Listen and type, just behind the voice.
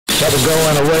Got to go,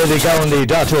 and away they go in the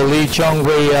Dato Lee Chong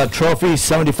Wei Trophy.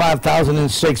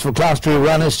 75,006 for Class 3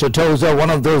 runners. Totosa, one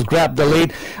of those grabbed the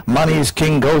lead. Money is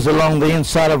King goes along the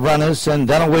inside of runners, and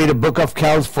then away to Book of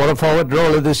Kells for a forward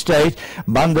roll at this stage.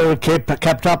 Bandar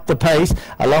kept up the pace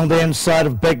along the inside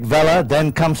of Big Vella.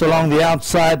 Then comes along the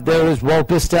outside. There is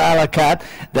Wolpista Alakat.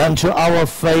 Then to Our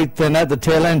Faith, and at the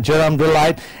tail end, Jerome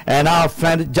Delight, and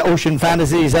Ocean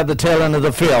Fantasy is at the tail end of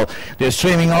the field. They're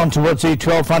streaming on towards the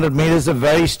 1,200 meters. A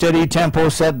very steady tempo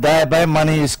set there by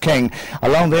Money is King.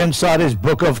 Along the inside is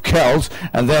Book of Kells,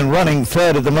 and then running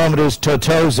third at the moment is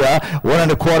Totosa.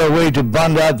 1.25 way to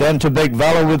Bunda, then to Big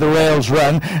Vella with the rails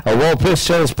run. A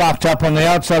Wolpista is popped up on the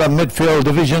outside of midfield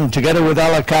division together with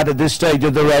Alakat at this stage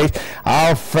of the race.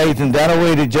 Our Faith, and then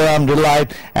away to Jerome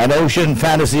Delight and Ocean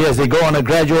Fantasy as they go on a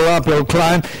gradual uphill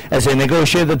climb as they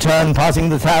negotiate the turn, passing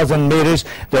the 1,000 meters.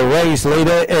 The race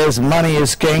leader is Money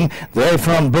is King. They're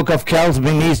from Book of Kells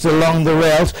being eased along the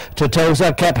rails.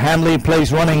 Totosa kept Hanley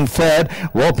place running third.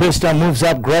 Wolpista moves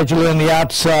up gradually on the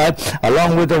outside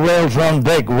along with the rails run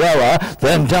Big Weller.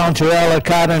 Then down to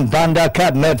Alakat and Banda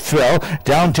Cat midfield.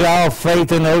 Down to Our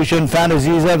Faith and Ocean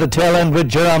Fantasies at the tail end with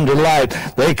Jerome Delight.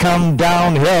 They come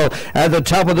downhill at the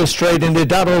top of the straight in the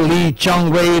Dato Lee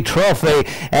Chong Wei Trophy.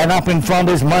 And up in front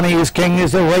is Money is King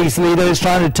is the race leader, is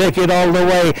trying to take it all the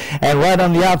way. And right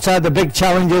on the outside the big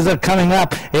challenges are coming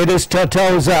up. It is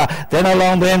Totosa. Then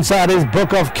along the inside is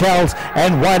Book of Kells,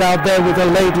 and right out there with the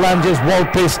late lunges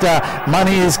Wolpista.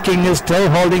 Money is King is still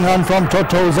holding on from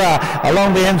Totosa.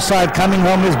 Along the inside coming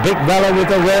home is Big Vella with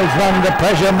the rails run. The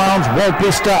pressure mounts.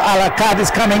 Wolpista. Alakat is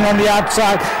coming on the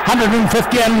outside. 150,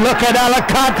 and look at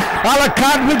Alakat.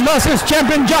 Alakat with versus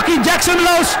champion jockey Jackson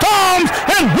Lowe storms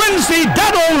and wins the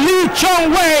Dato Lee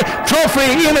Chong Wei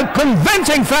Trophy in a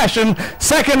convincing fashion.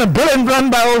 Second, a brilliant run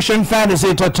by Ocean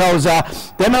Fantasy Totosa.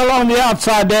 Then along the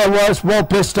outside there was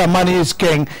Wolpista, Money is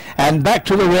King, and back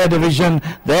to the rear division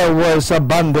there was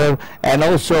Bundle, and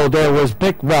also there was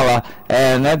Big Vella,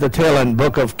 and at the tail end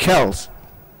Book of Kells.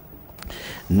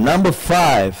 Number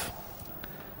 5,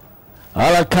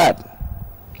 Alakat,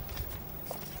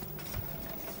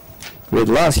 with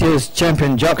last year's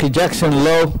champion jockey Jackson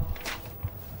Lowe.